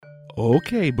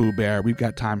Okay, Boo Bear, we've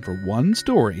got time for one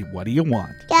story. What do you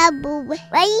want? Gamu,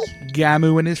 ready?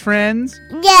 Gamu and his friends?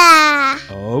 Yeah.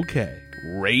 Okay.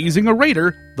 Raising a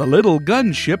Raider, the little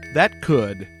gunship that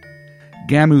could.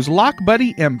 Gamu's lock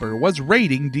buddy Ember was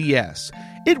raiding DS.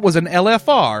 It was an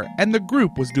LFR, and the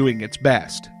group was doing its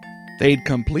best. They'd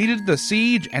completed the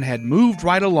siege and had moved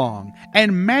right along,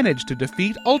 and managed to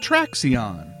defeat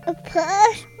Ultraxion. A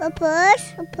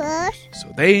push.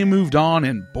 So they moved on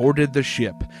and boarded the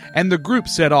ship, and the group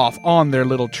set off on their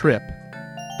little trip.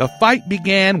 The fight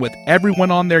began with everyone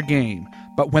on their game,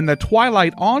 but when the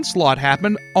Twilight Onslaught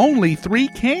happened, only 3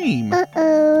 came.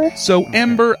 So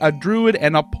Ember, a druid,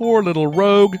 and a poor little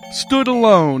rogue stood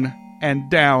alone, and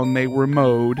down they were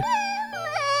mowed.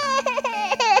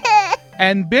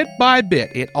 And bit by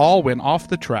bit, it all went off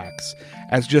the tracks,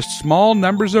 as just small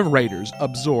numbers of raiders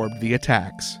absorbed the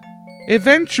attacks.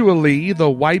 Eventually, the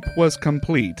wipe was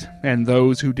complete, and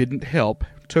those who didn't help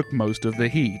took most of the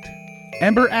heat.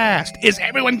 Ember asked, "Is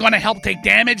everyone going to help take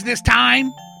damage this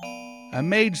time?" A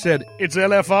mage said, "It's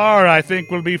LFR, I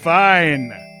think we'll be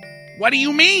fine." "What do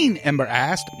you mean?" Ember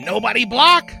asked. "Nobody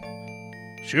block?"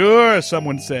 "Sure,"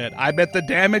 someone said. "I bet the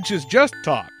damage is just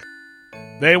talk."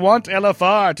 "They want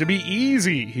LFR to be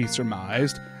easy," he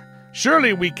surmised.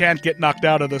 "Surely we can't get knocked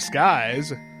out of the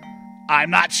skies." "I'm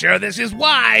not sure this is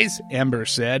wise," Ember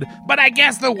said, "but I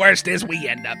guess the worst is we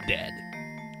end up dead."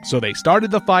 So they started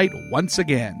the fight once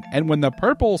again, and when the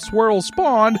purple swirl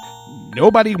spawned,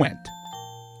 nobody went.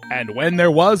 And when there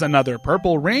was another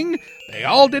purple ring, they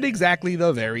all did exactly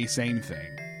the very same thing.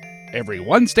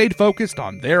 Everyone stayed focused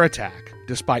on their attack,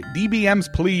 despite DBM's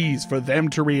pleas for them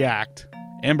to react.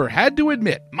 Ember had to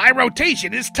admit, "My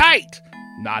rotation is tight,"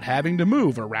 not having to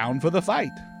move around for the fight.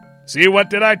 "See,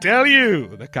 what did I tell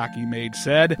you?" the cocky mage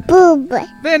said. Boob.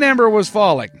 Then Ember was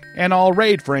falling, and all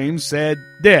raid frames said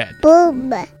dead.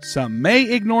 Boob. Some may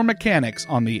ignore mechanics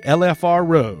on the LFR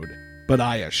road, but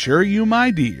I assure you,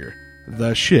 my dear,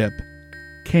 the ship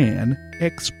can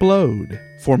explode.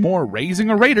 For more Raising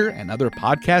a Raider and other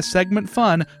podcast segment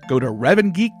fun, go to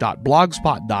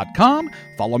RevanGeek.blogspot.com.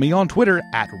 Follow me on Twitter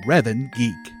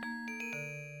 @RevanGeek.